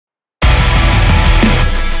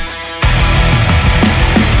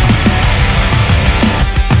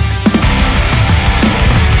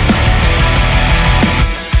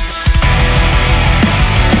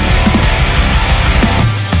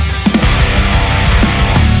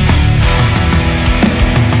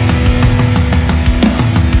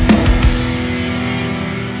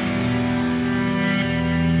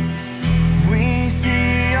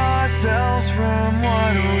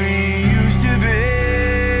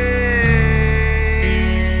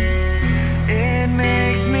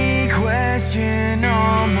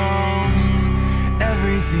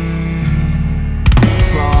everything.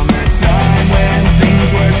 From a time when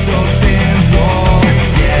things were so simple,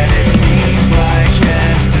 yet it seems like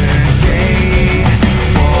yesterday,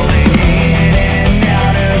 falling in and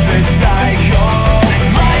out of a cycle,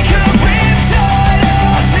 like a riptide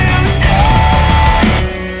all too soon.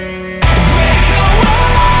 Break away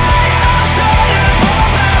outside of all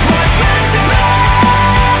that was meant to be.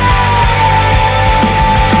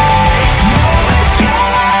 No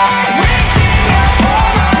escape, reaching out for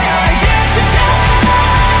my identity.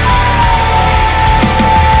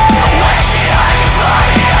 Wishing I could fly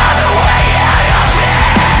the other way out of this.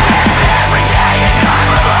 Every day and night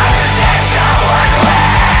would like to see someone clear.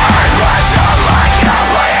 I've lost all my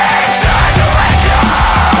complete, it's time to let go.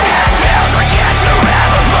 It feels like it's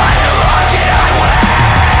forever, but how long can I wait?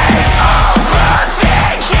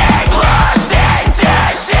 Overthinking, lost in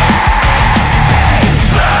deceit.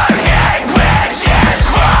 Burning bridges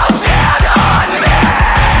fall down on me.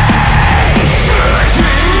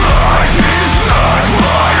 Searching light is not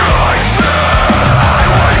what I said. I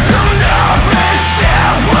want to know this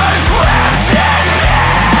still was left in me.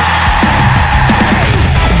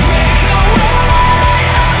 Break away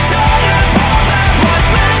outside of all that was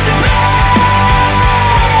meant to be.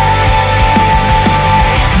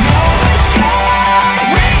 No escape,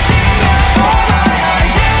 reaching out for my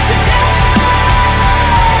identity.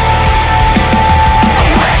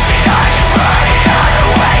 Wishing I could fly the other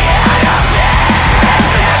way out of this.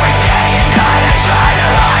 Every day and night I try to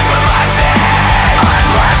hide from my fears. I've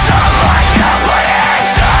lost all my complete,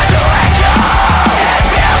 it's time to let go. It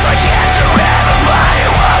feels like it's forever, but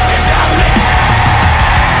it won't disappear.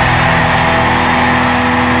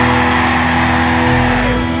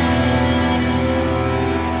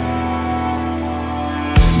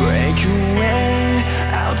 Break away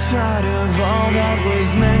outside of all that was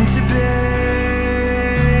meant to be.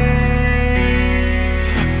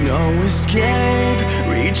 No escape,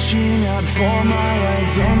 reaching out for my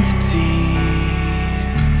identity.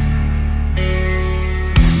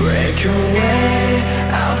 Break away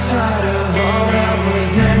outside of all that was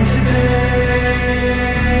meant to be.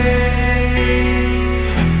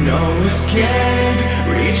 No escape,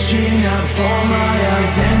 reaching out for my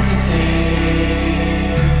identity.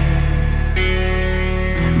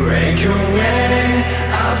 Break away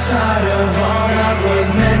outside of all that was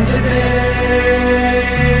meant to be.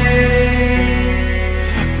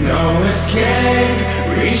 No escape,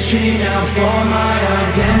 reaching out for my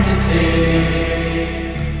identity.